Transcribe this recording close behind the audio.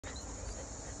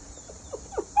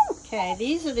Okay,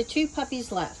 these are the two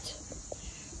puppies left.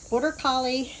 Border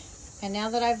Collie, and now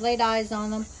that I've laid eyes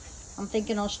on them, I'm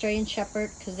thinking Australian Shepherd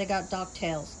because they got dog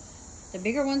tails. The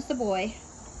bigger one's the boy,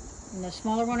 and the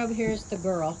smaller one over here is the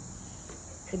girl.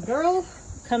 The girl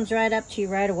comes right up to you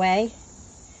right away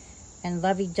and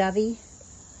lovey-dovey.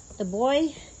 The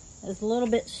boy is a little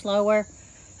bit slower.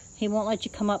 He won't let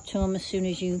you come up to him as soon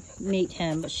as you meet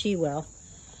him, but she will.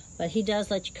 But he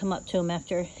does let you come up to him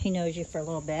after he knows you for a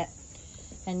little bit.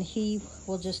 And he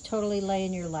will just totally lay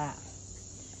in your lap.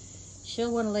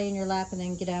 She'll want to lay in your lap and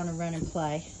then get down and run and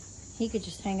play. He could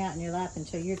just hang out in your lap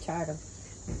until you're tired of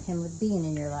him being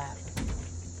in your lap.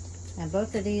 And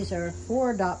both of these are for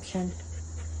adoption.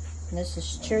 And this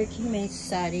is Cherokee Humane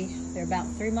Society. They're about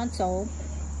 3 months old.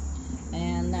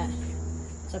 And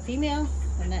it's a female,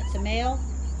 and that's a male.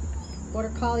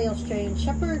 Border Collie Australian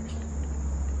Shepherd.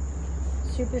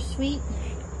 Super sweet.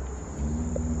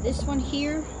 This one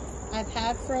here I've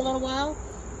had for a little while,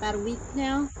 about a week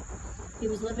now. He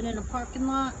was living in a parking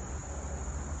lot.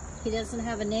 He doesn't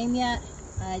have a name yet.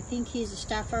 I think he's a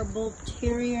Staffordshire Bull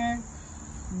Terrier,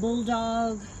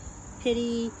 Bulldog,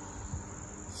 Pitty,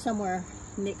 somewhere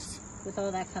mixed with all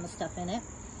that kind of stuff in it.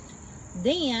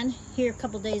 Then, here a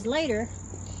couple days later,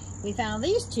 we found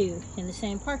these two in the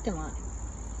same parking lot.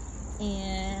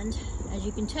 And as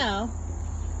you can tell,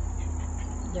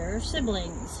 they're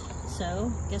siblings.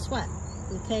 So, guess what?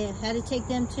 We had to take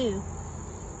them too.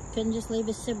 Couldn't just leave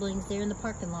his siblings there in the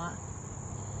parking lot.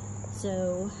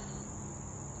 So,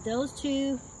 those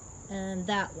two and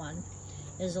that one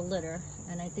is a litter.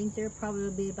 And I think they're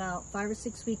probably about 5 or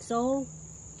 6 weeks old.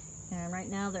 And right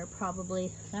now they're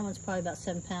probably, that one's probably about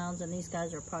 7 pounds, and these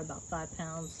guys are probably about 5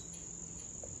 pounds.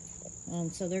 And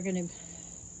so they're going to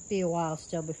be a while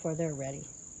still before they're ready.